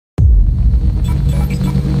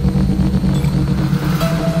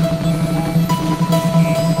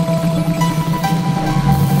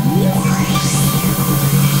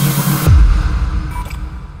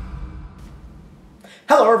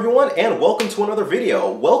and welcome to another video.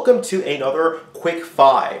 Welcome to another Quick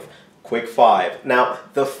 5. Quick 5. Now,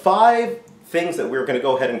 the 5 things that we're going to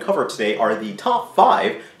go ahead and cover today are the top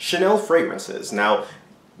 5 Chanel fragrances. Now,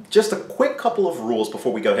 just a quick couple of rules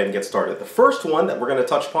before we go ahead and get started. The first one that we're going to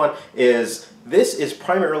touch upon is this is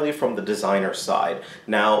primarily from the designer side.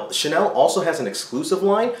 Now, Chanel also has an exclusive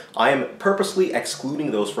line. I am purposely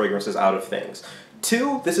excluding those fragrances out of things.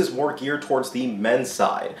 2, this is more geared towards the men's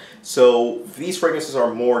side. So these fragrances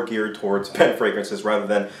are more geared towards men fragrances rather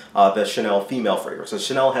than the Chanel female fragrances.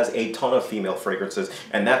 Chanel has a ton of female fragrances,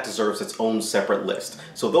 and that deserves its own separate list.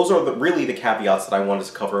 So those are really the caveats that I wanted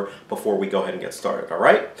to cover before we go ahead and get started, all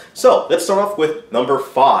right? So let's start off with number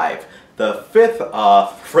 5, the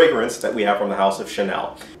 5th fragrance that we have from the house of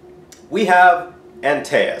Chanel. We have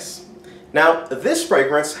Antaeus. Now, this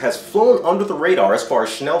fragrance has flown under the radar as far as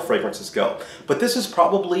Chanel fragrances go, but this is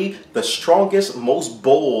probably the strongest, most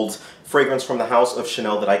bold fragrance from the house of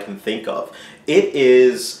Chanel that I can think of. It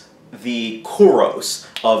is the Kouros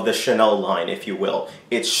of the Chanel line, if you will.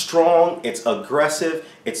 It's strong, it's aggressive,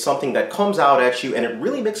 it's something that comes out at you, and it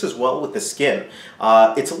really mixes well with the skin.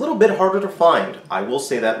 It's a little bit harder to find, I will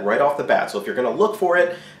say that right off the bat. So if you're going to look for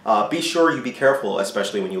it, be sure you be careful,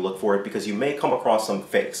 especially when you look for it, because you may come across some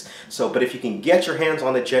fakes. But if you can get your hands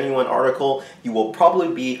on the genuine article, you will probably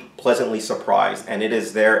be pleasantly surprised, and it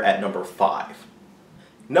is there at number 5.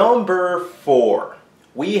 Number 4,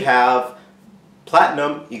 we have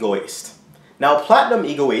Platinum Egoist. Now, Platinum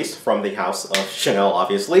Egoist, from the house of Chanel,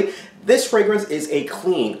 obviously, this fragrance is a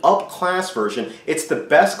clean, up-class version. It's the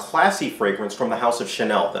best classy fragrance from the house of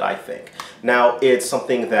Chanel that I think. Now, it's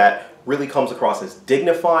something that really comes across as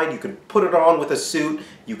dignified. You can put it on with a suit.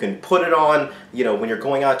 You can put it on, you know, when you're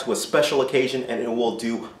going out to a special occasion, and it will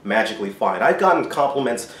do magically fine. I've gotten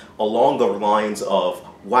compliments along the lines of,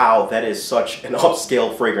 wow, that is such an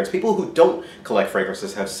upscale fragrance. People who don't collect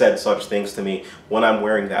fragrances have said such things to me when I'm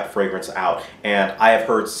wearing that fragrance out. And I have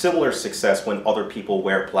heard similar success when other people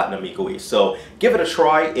wear Platinum Egoist. So give it a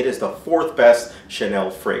try. It is the 4th best Chanel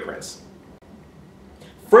fragrance.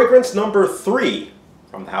 Fragrance number 3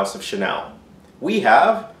 from the house of Chanel. We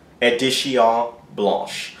have Edition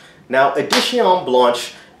Blanche. Now, Edition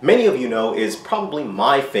Blanche, many of you know, is probably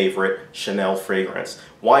my favorite Chanel fragrance.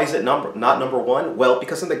 Why is it not number 1? Well,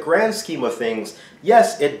 because in the grand scheme of things,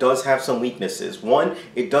 yes, it does have some weaknesses. One,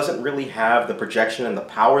 it doesn't really have the projection and the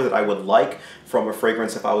power that I would like from a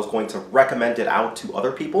fragrance if I was going to recommend it out to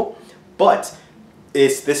other people. But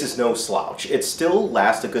this is no slouch. It still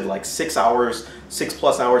lasts a good like 6 hours,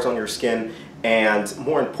 6+ hours on your skin. And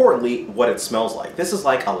more importantly, what it smells like. This is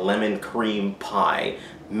like a lemon cream pie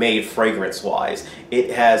made fragrance-wise.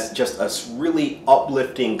 It has just a really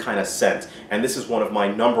uplifting kind of scent, and this is one of my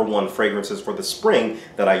number 1 fragrances for the spring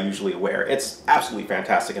that I usually wear. It's absolutely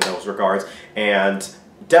fantastic in those regards, and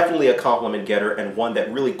definitely a compliment getter, and one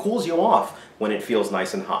that really cools you off when it feels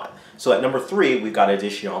nice and hot. So at number 3, we've got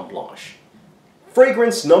Edition Blanche.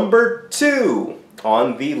 Fragrance number 2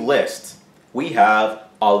 on the list, we have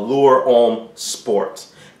Allure Homme Sport.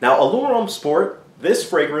 Now, Allure Homme Sport, this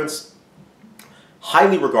fragrance,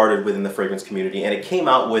 highly regarded within the fragrance community, and it came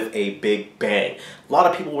out with a big bang. A lot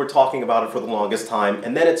of people were talking about it for the longest time,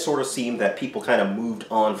 and then it sort of seemed that people kind of moved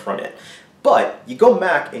on from it. But you go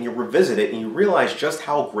back and you revisit it and you realize just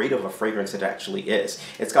how great of a fragrance it actually is.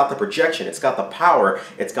 It's got the projection, it's got the power,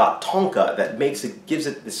 it's got tonka that gives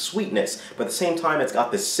it this sweetness, but at the same time it's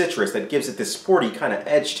got this citrus that gives it this sporty kind of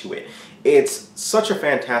edge to it. It's such a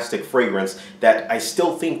fantastic fragrance that I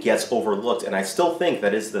still think gets overlooked, and I still think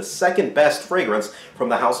that is the 2nd best fragrance from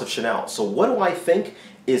the house of Chanel. So what do I think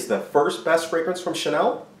is the 1st best fragrance from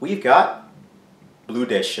Chanel? We've got Bleu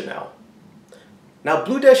de Chanel. Now,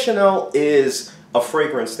 Bleu de Chanel is a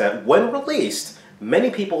fragrance that, when released,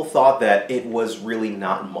 many people thought that it was really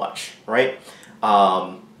not much, right?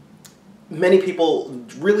 Many people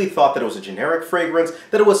really thought that it was a generic fragrance,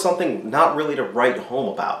 that it was something not really to write home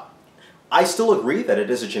about. I still agree that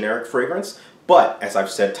it is a generic fragrance, but as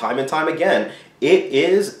I've said time and time again, it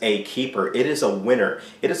is a keeper. It is a winner.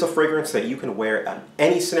 It is a fragrance that you can wear in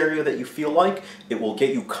any scenario that you feel like. It will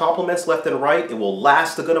get you compliments left and right. It will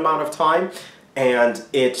last a good amount of time. And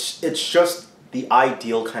it's just the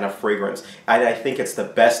ideal kind of fragrance. And I think it's the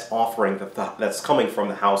best offering that's coming from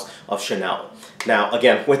the house of Chanel. Now,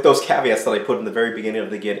 again, with those caveats that I put in the very beginning of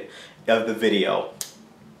the video,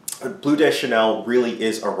 Bleu de Chanel really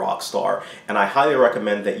is a rock star, and I highly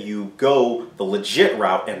recommend that you go the legit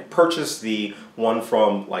route and purchase the one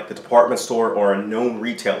from like the department store or a known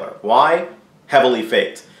retailer. Why? Heavily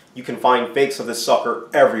faked. You can find fakes of this sucker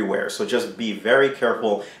everywhere, so just be very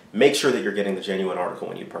careful. Make sure that you're getting the genuine article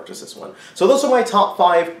when you purchase this one. So those are my top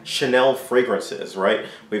 5 Chanel fragrances, right?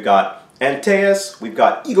 We've got Antaeus, we've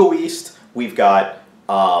got Egoist, we've got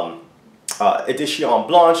Edition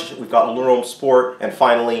Blanche, we've got L'Homme Sport, and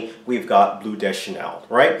finally, we've got Bleu de Chanel,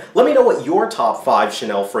 right? Let me know what your top 5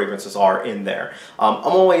 Chanel fragrances are in there. I'm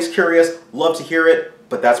always curious, love to hear it,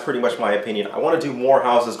 but that's pretty much my opinion. I want to do more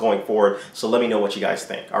houses going forward, so let me know what you guys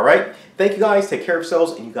think, all right? Thank you guys, take care of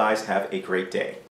yourselves, and you guys have a great day.